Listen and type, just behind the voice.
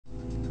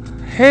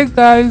Hey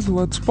guys,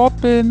 what's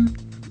poppin'?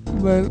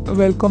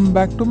 Welcome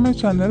back to my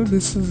channel.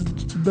 This is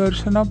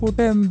Darshana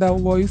Pote and the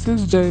voice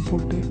is Jay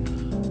Pote.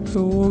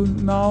 So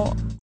now,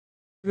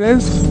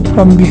 rest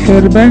from the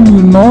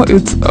hairband,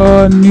 it's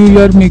a New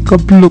Year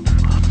makeup look.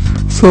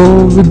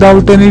 So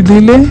without any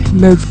delay,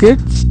 let's get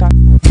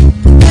started.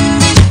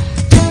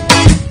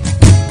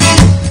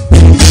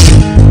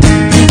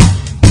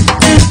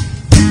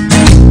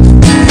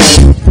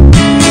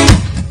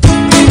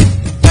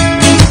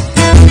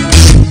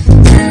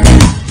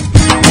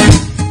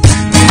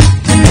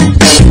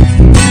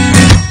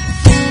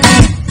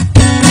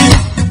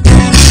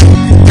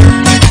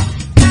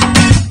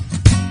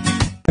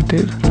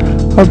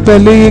 अब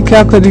पहले ये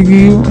क्या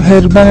करेगी,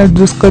 hair band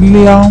adjust कर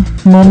लिया,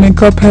 no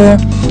makeup है।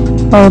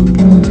 अब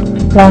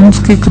Pond's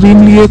की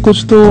क्रीम लिए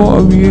कुछ, तो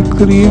अब ये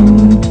क्रीम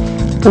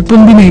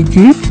ओपन भी नहीं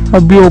की,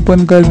 अभी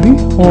ओपन कर दी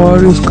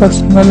और इसका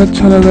स्मेल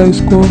अच्छा लगा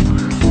इसको।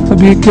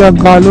 अब ये क्या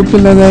गालों पे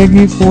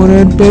लगाएगी,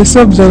 फोरहेड पे,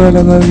 सब जगह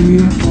लगा रही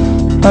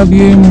है। अब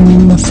ये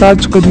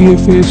मसाज करिए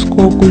फेस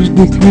को, कुछ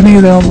दिख भी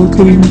नहीं रहा, वो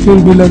क्रीम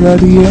फिर भी लगा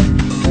रही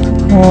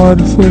है।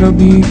 और फिर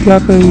अभी क्या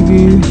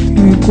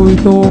करेगी, कोई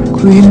तो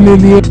क्रीम ले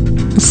लिए,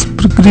 इस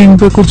क्रीम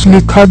पे कुछ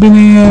लिखा भी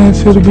नहीं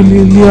है, फिर भी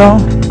ले लिया।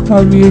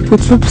 अब ये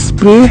कुछ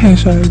स्प्रे है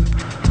शायद,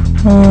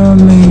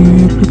 नहीं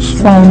ये कुछ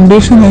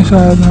फाउंडेशन है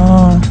शायद,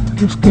 हाँ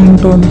स्किन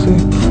टोन से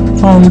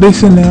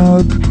फाउंडेशन है।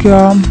 और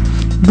क्या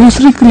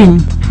दूसरी क्रीम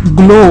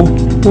ग्लो,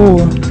 ओ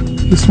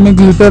इसमें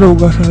ग्लिटर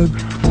होगा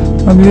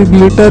शायद। अब ये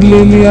ग्लिटर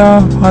ले लिया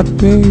हाथ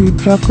पे, ये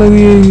क्या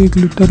करिए, ये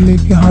ग्लिटर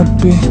लेके हाथ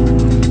पे,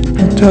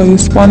 अच्छा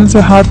इस पान से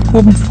हाथ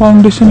को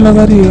फाउंडेशन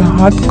लगा रही है,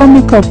 हाथ का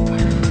मेकअप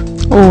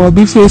ओ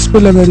अभी फेस पे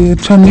लगा रही है।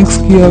 अच्छा मिक्स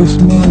किया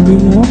उसमें, अभी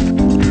वो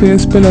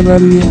फेस पे लगा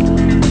रही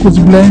है, कुछ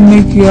ब्लेंड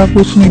नहीं किया,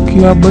 कुछ नहीं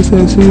किया, बस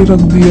ऐसे ही रख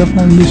दिया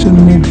फाउंडेशन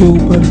मुंह के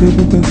ऊपर।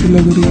 देखो कैसे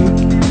लग रही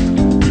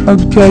है।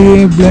 अब क्या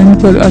ये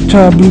ब्लेंड कर,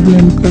 अच्छा अभी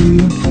ब्लेंड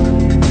करिए,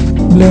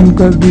 ब्लेंड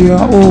कर दिया।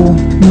 ओ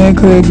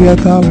नेक रह गया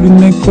था, अभी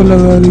नेक को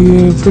लगा रही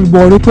है, फिर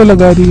बॉडी को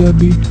लगा रही है,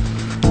 अभी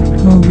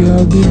हो गया।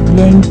 अभी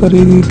ब्लेंड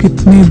करेगी,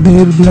 कितनी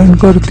देर ब्लेंड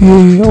करती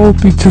है ये, ओ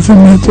पीछे से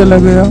मैं चला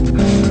गया।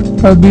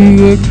 अभी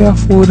ये क्या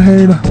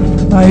फोरहेड,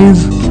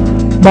 आईज,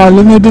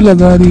 बालों में भी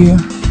लगा रही है।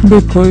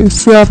 देखो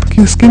इससे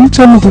आपकी स्किन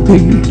चमक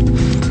उठेगी।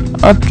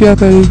 अब क्या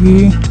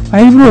करेगी,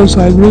 आईब्रोज,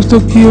 आईब्रोज तो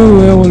किए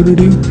हुए हैं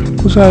ऑलरेडी,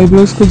 कुछ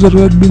आईब्रोज की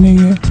जरूरत भी नहीं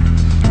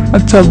है।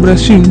 अच्छा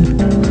ब्रशिंग,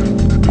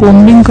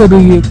 कोम्बिंग कर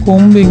रही है,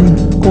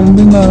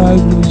 कोम्बिंग और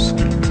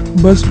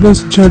आईब्रोज,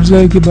 बस झड़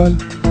जाएगी बाल।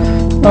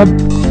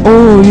 अब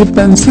ओ ये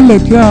पेंसिल है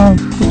क्या,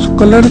 कुछ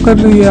कलर कर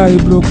रही है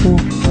आईब्रो को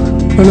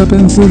कलर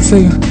पेंसिल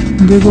से।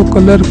 देखो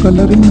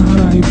कलरिंग और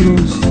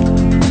आईब्रोज।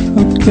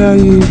 अब क्या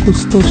ये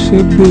कुछ तो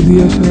शेप दे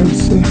दिया शायद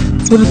से,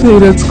 फिर से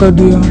इरेज कर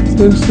दिया,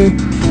 फिर से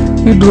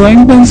ये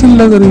ड्राइंग पेंसिल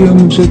लग रही है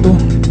मुझे तो।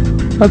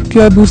 अब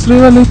क्या दूसरे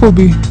वाले को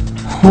भी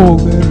हो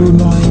गए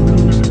दोनों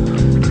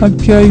आईब्रोज। अब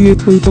क्या ये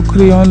कोई तो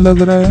क्रेयॉन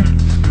लग रहा है,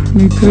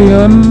 ये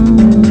क्रेयॉन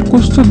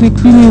कुछ तो दिख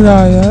भी नहीं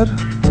रहा यार,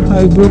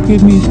 आईब्रो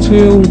के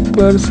नीचे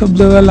ऊपर सब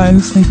जगह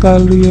लाइंस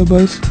निकाल रही है,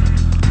 बस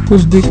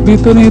कुछ दिख भी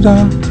तो नहीं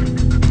रहा।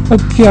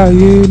 अब क्या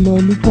ये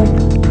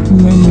लॉलीपॉप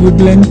में ये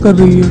ब्लेंड कर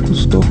रही है,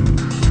 कुछ तो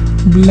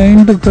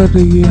ब्लेंड कर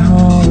रही है,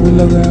 हाँ वो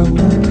लगाया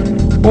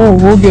हुआ। ओ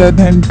हो गया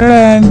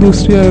एंड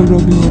दूसरी आईब्रो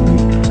भी हो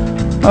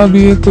गई। अब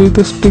ये कोई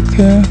तो स्टिक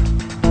है,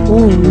 ओ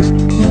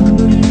इसके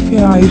अंदर ये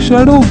क्या, आई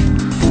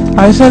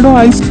शेडो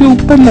आईज के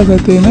ऊपर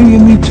लगाते हैं ना, ये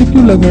नीचे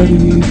क्यों लगा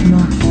रही है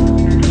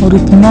इतना, और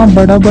इतना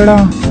बड़ा बड़ा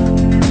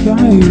क्या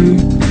है ये,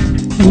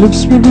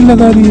 लिप्स पे भी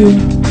लगा रही है।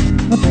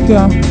 अब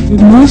क्या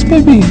नोज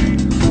पे भी,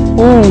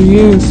 ओ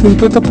ये सिर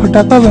पे तो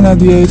फटाका बना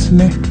दिया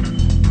इसने।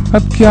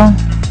 अब क्या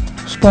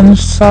स्पंज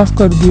साफ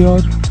कर दिया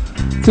और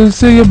फिर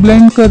से ये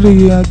ब्लेंड कर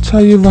रही है। अच्छा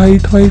ये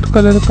वाइट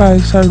कलर का आई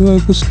शेडो है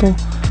कुछ तो,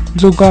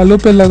 जो गालों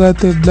पे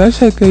लगाते हैं,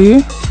 ब्लश है क्या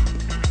ये,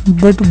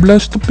 बट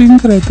ब्लश तो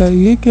पिंक रहता है,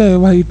 ये क्या है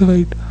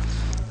वाइट।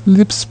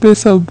 लिप्स पे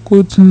सब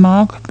कुछ,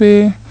 नाक पे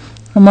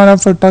हमारा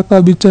फटाका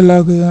भी चला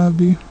गया,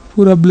 अभी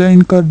पूरा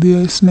ब्लेंड कर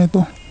दिया इसने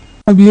तो।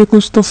 अब ये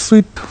कुछ तो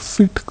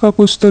फिट का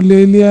कुछ तो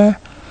ले लिया है।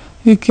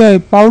 ये क्या है,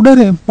 पाउडर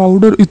है,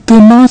 पाउडर,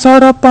 इतना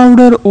सारा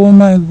पाउडर, ओ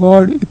माय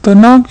गॉड,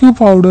 इतना क्यों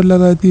पाउडर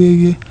लगा दिया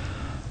ये,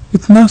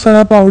 इतना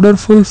सारा पाउडर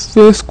फुल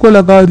फेस को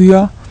लगा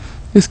दिया,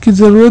 इसकी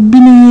जरूरत भी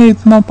नहीं है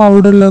इतना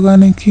पाउडर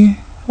लगाने की।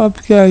 अब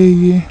क्या है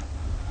ये,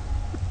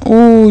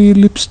 ओ ये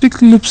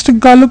लिपस्टिक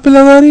गालों पे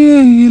लगा रही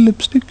है, ये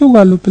लिपस्टिक क्यों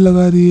गालों पे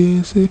लगा रही है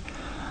ऐसे,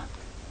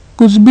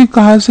 कुछ भी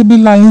कहाँ से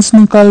भी लाइंस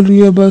निकाल रही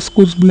है, बस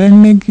कुछ ब्लेंड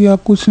नहीं किया,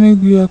 कुछ नहीं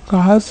किया,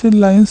 कहाँ से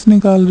लाइंस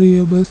निकाल रही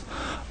है बस।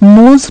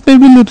 नोज पे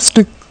भी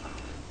लिपस्टिक।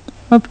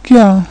 अब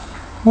क्या,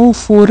 ओ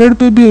फोरहेड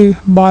पे भी,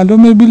 बालों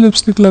में भी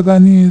लिपस्टिक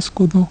लगानी है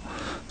इसको तो,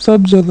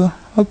 सब जगह।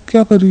 अब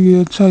क्या कर रही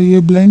है, अच्छा ये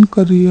ब्लेंड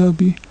कर रही है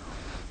अभी,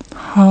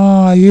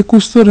 हाँ ये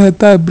कुछ तो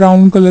रहता है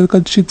ब्राउन कलर का,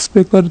 चिक्स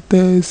पे करते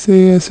हैं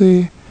ऐसे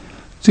ऐसे,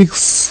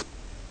 चिक्स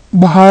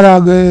बाहर आ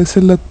गए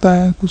ऐसे लगता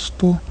है कुछ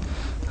तो।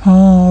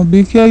 हाँ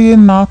अभी क्या ये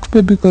नाक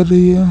पे भी कर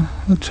रही है,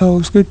 अच्छा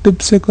उसके टिप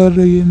से कर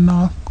रही है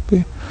नाक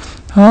पे,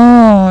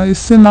 हाँ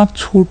इससे नाक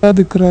छोटा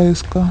दिख रहा है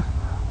इसका।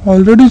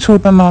 ऑलरेडी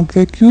छोटा नाक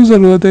है, क्यों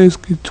ज़रूरत है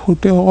इसकी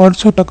छोटे और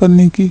छोटा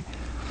करने की।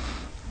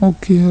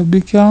 ओके अभी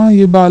क्या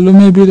ये बालों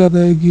में भी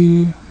लगाएगी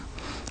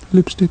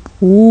lipstick.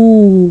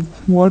 Oh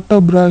what a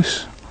brush.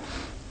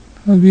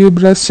 अब ये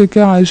ब्रश से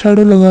क्या आई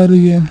शेडो लगा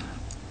रही है।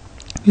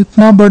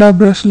 इतना बड़ा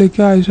ब्रश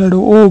लेके आई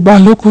शेडो, ओ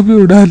बालों को भी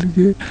उड़ा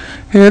रही है।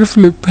 Hair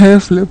flip hair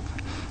flip.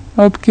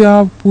 अब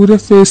क्या पूरे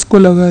फेस को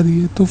लगा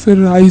रही है, तो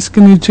फिर आईज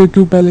के नीचे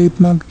क्यों पहले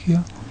इतना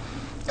किया,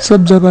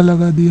 सब जगह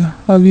लगा दिया।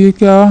 अब ये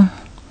क्या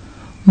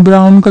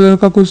ब्राउन कलर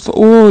का कुछ तो,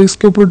 ओ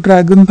इसके ऊपर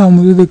ड्रैगन था,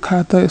 मुझे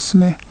दिखाया था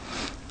इसने।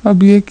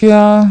 अब ये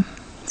क्या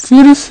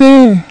फिर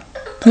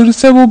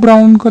से वो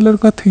ब्राउन कलर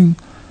का थिंग।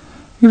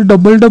 ये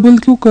डबल डबल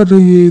क्यों कर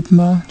रही है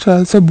इतना,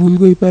 शायद से भूल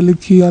गई पहले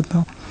किया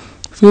था।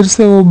 फिर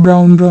से वो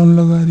ब्राउन ब्राउन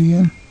लगा रही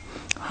है।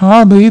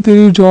 हाँ भाई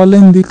तेरी जॉ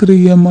लाइन दिख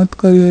रही है, मत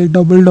कर ये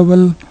डबल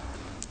डबल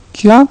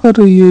क्या कर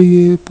रही है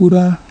ये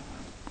पूरा।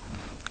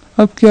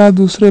 अब क्या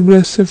दूसरे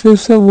ब्रश से फिर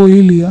से वो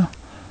ही लिया,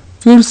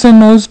 फिर से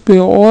नोज पे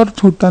और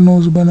छोटा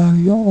नोज बना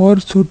लिया और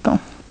छोटा।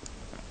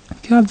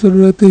 क्या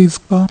जरूरत है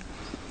इसका।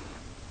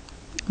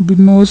 अभी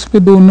नोज पे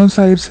दोनों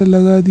साइड से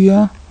लगा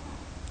दिया,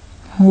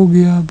 हो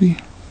गया। अभी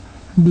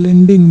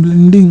ब्लेंडिंग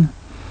ब्लेंडिंग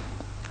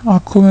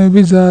आंखों में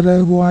भी जा रहा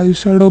है, वो आई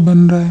शेडो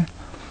बन रहा है।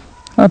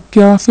 अब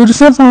क्या फिर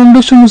से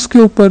फाउंडेशन उसके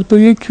ऊपर, तो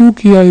ये क्यों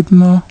किया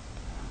इतना।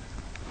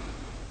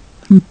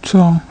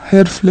 अच्छा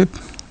हेयर फ्लिप।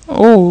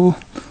 ओह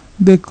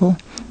देखो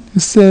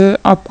इससे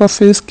आपका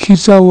फेस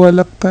खींचा हुआ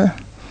लगता है।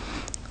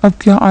 अब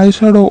क्या आई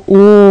शेडो,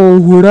 ओ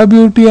Hooda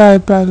beauty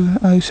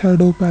eye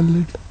shadow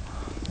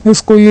palette.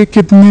 इसको ये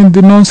कितने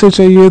दिनों से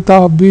चाहिए था,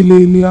 अभी ले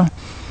लिया।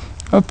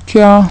 अब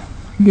क्या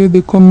ये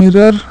देखो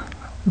मिरर,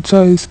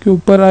 अच्छा इसके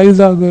ऊपर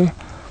आईज आ गए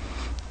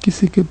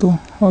किसी के तो।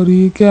 और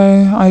ये क्या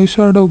है eye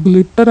shadow,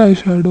 glitter eye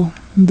shadow.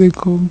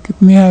 देखो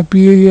कितनी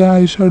हैप्पी है ये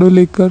आई शेडो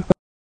लेकर।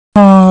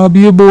 हाँ अब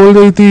ये बोल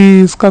रही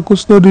थी इसका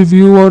कुछ तो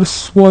रिव्यू और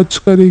स्वॉच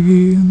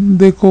करेगी।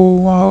 देखो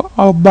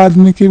आप बाद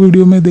में की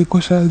वीडियो में देखो,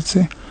 शायद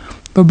से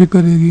तभी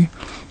करेगी।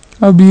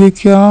 अब ये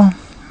क्या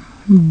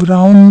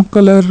ब्राउन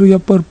कलर या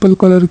पर्पल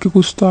कलर के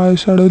कुछ तो आई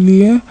शेडो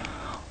लिए,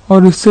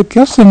 और इससे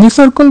क्या सेमी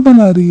सर्कल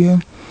बना रही है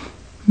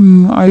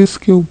आईज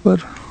के ऊपर।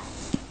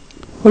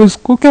 और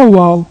इसको क्या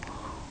वाव।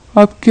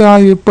 अब क्या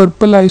ये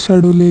पर्पल आई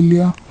शेडो ले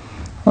लिया,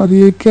 और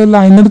ये क्या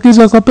लाइनर की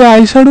जगह पे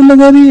आई शेडो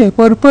लगा रही है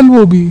पर्पल।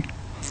 वो भी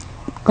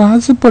कहाँ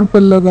से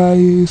पर्पल लगा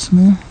है ये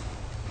इसने।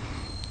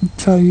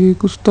 अच्छा ये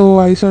कुछ तो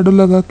आई शेडो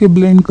लगा के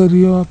ब्लेंड कर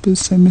रही है वापस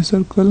सेमी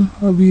सर्कल।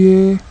 अब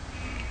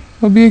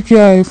ये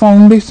क्या है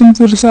फाउंडेशन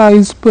फिर से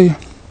आईज पे।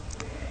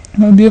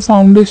 अब ये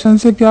फाउंडेशन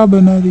से क्या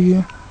बना रही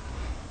है,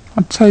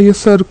 अच्छा ये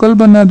सर्कल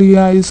बना रही है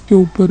आईज के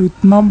ऊपर,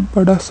 इतना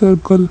बड़ा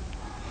सर्कल।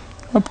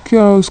 अब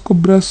क्या उसको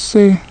ब्रश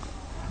से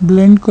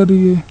ब्लेंड कर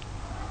रही है।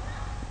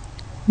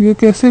 ये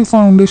कैसे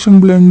फाउंडेशन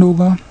ब्लेंड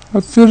होगा।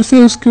 अब फिर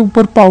से उसके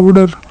ऊपर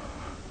पाउडर,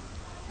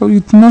 और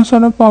इतना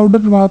सारा पाउडर।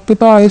 वहाँ पे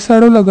तो आई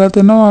शेडो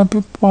लगाते ना, वहाँ पे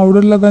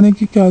पाउडर लगाने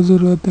की क्या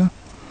ज़रूरत है।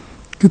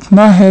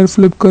 कितना हेयर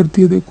फ्लिप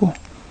करती है देखो।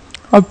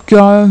 अब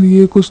क्या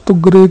ये कुछ तो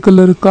ग्रे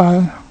कलर का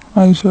है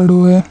आई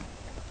शेडो है।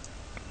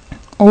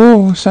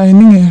 ओह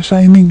शाइनिंग है,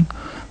 शाइनिंग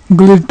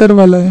ग्लिटर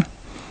वाला है।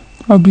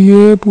 अब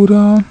ये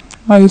पूरा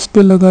आईज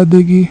पे लगा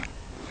देगी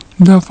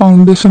जहाँ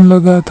फाउंडेशन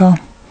लगा था।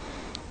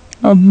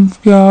 अब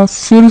क्या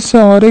फिर से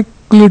और एक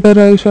ग्लिटर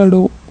आई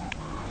शेडो।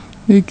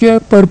 ये क्या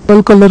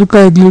पर्पल कलर का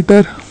है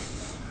ग्लिटर।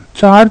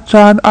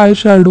 चार आई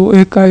शेडो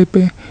एक आई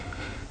पे,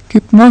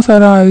 कितना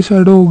सारा आई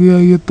शेडो हो गया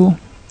ये तो।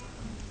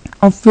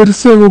 अब फिर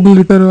से वो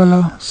ग्लिटर वाला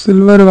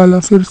सिल्वर वाला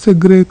फिर से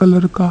ग्रे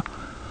कलर का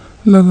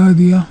लगा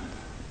दिया।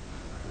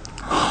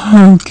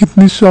 हाँ,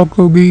 कितनी शॉक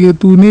हो गई ये,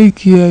 तूने ही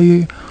किया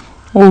ये।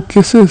 ओ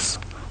किसेस,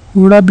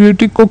 हुडा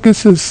ब्यूटी को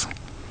किसेस।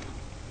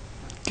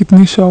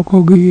 कितनी शॉक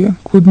हो गई है,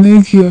 खुद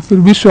नहीं किया फिर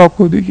भी शॉक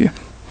हो रही है।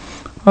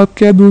 अब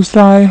क्या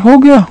दूसरा आई हो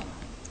गया।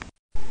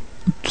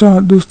 अच्छा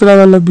दूसरा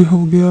वाला भी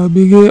हो गया।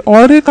 अभी ये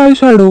और एक आई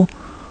शेडो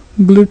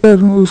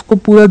ग्लिटर, उसको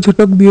पूरा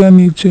झटक दिया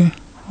नीचे।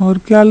 और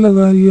क्या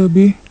लगा रही है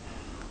अभी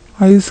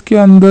आईज के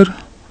अंदर,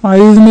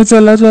 आईज में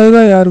चला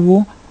जाएगा यार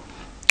वो।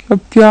 अब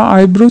क्या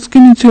आईब्रोज के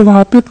नीचे,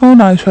 वहां पे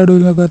कौन आई शेडो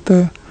लगाता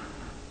है,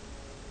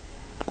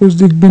 कुछ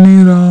दिख भी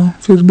नहीं रहा,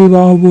 फिर भी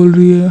वाह बोल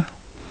रही है।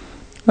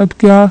 अब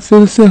क्या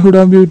फिर से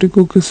हुडा ब्यूटी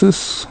को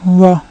किसेस,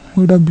 वाह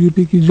हुडा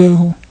ब्यूटी की जय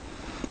हो।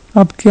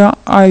 अब क्या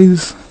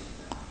आईज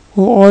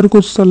वो और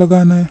कुछ तो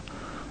लगाना है।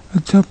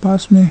 अच्छा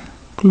पास में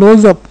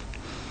क्लोजअप।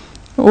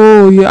 ओ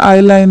ये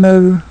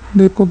आईलाइनर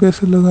देखो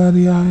कैसे लगा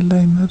रही है,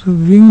 आईलाइनर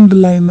विंग्ड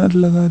लाइनर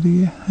लगा रही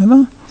है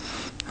ना।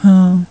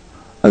 हाँ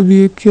अब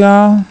ये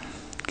क्या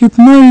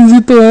कितना इजी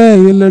तो है,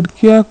 ये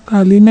लड़कियां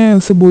खाली में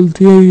ऐसे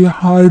बोलती है ये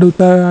हार्ड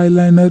होता है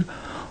आईलाइनर,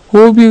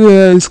 हो भी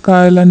गया इसका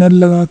आईलाइनर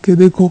लगा के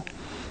देखो।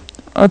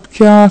 अब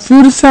क्या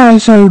फिर से eye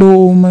shadow,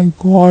 oh my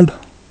God.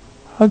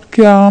 अब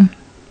क्या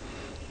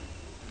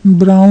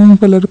ब्राउन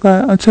कलर का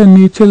है, अच्छा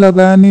नीचे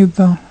लगाया नहीं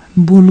था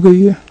भूल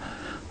गई है,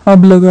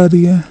 अब लगा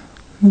रही है।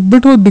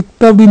 बट वो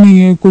दिखता भी नहीं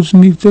है कुछ,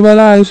 नीचे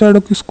वाला आई शेडो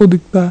किसको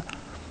दिखता है,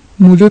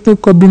 मुझे तो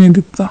कभी नहीं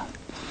दिखता।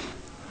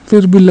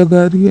 फिर भी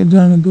लगा रही है,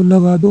 जाने दो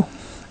लगा दो।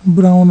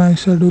 ब्राउन आई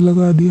शेडो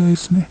लगा दिया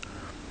इसने।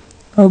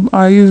 अब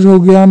आईज हो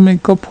गया,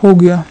 मेकअप हो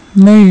गया।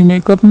 नहीं,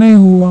 मेकअप नहीं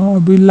हुआ,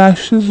 अभी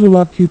लैशेस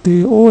बाकी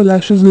थे। ओ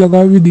लैशेस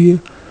लगा भी दिए।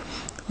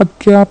 अब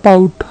क्या,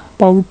 पाउट,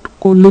 पाउट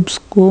को, लिप्स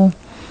को,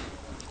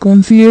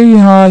 कौन सी है?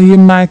 हाँ, ये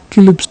मैक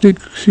की lipstick.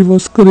 She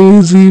was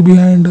crazy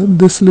behind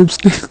this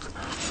lipstick.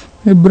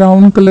 ये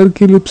ब्राउन कलर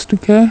की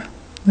लिपस्टिक है,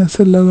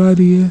 ऐसे लगा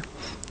रही है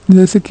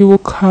जैसे कि वो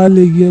खा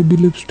लेगी अभी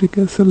लिपस्टिक,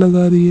 ऐसे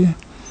लगा रही है।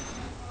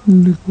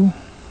 देखो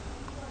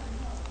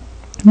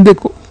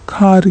देखो,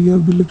 खा रही है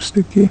अभी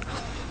लिपस्टिक ये।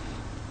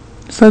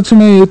 सच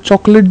में ये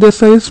चॉकलेट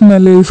जैसा ही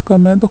स्मेल है इसका,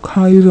 मैं तो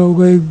खा ही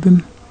जाऊंगा एक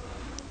दिन।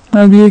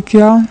 अब ये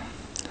क्या,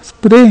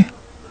 स्प्रे?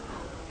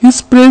 इस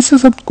स्प्रे से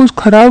सब कुछ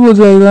खराब हो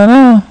जाएगा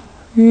ना।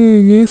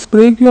 ये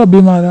स्प्रे क्यों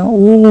अभी मारा?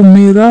 ओ,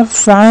 मेरा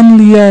फैन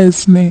लिया है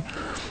इसने,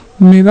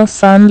 मेरा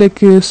फैन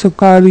लेके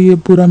सुखा रही है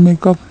पूरा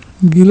मेकअप।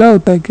 गीला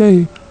होता है क्या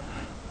ये?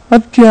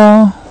 अब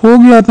क्या, हो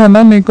गया था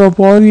ना मेकअप,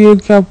 और ये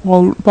क्या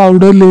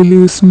पाउडर ले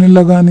ली इसने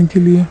लगाने के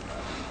लिए।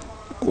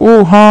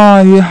 ओ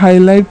हाँ, ये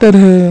हाइलाइटर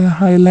है,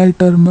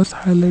 हाइलाइटर, मस्त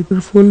हाइलाइटर,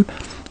 फुल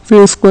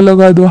फेस को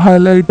लगा दो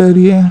हाइलाइटर।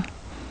 ये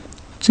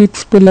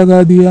चिक्स पे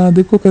लगा दिया,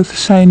 देखो कैसे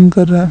शाइन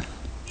कर रहा है।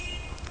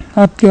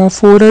 अब क्या,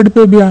 फोरहेड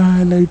पे भी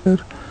हाइलाइटर।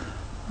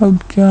 अब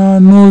क्या,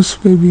 नोज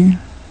पे भी,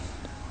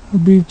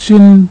 अभी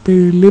चिन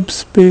पे,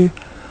 लिप्स पे,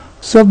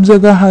 सब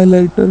जगह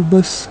हाइलाइटर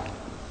बस।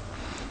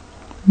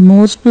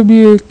 नोज पे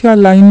भी एक क्या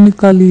लाइन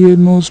निकाली है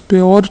नोज पे,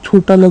 और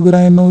छोटा लग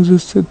रहा है नोज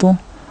इससे तो।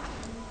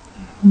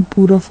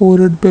 पूरा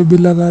फोरहेड पे भी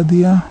लगा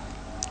दिया,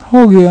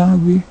 हो गया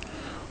अभी।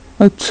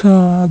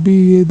 अच्छा,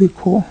 अभी ये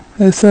देखो,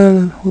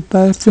 ऐसा होता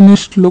है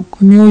finished look,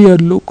 new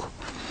year look.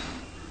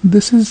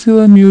 This is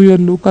your new year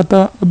look.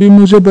 अतः अभी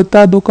मुझे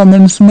बता दो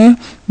कमेंट्स में,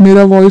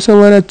 मेरा वॉइस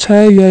ओवर अच्छा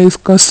है या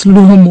इसका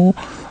स्लो-मो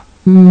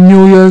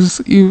new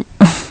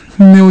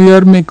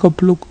year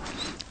makeup look.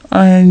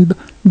 And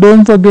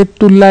don't forget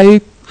to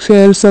like,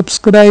 share,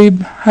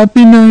 subscribe.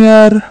 Happy New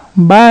Year.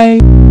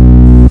 Bye.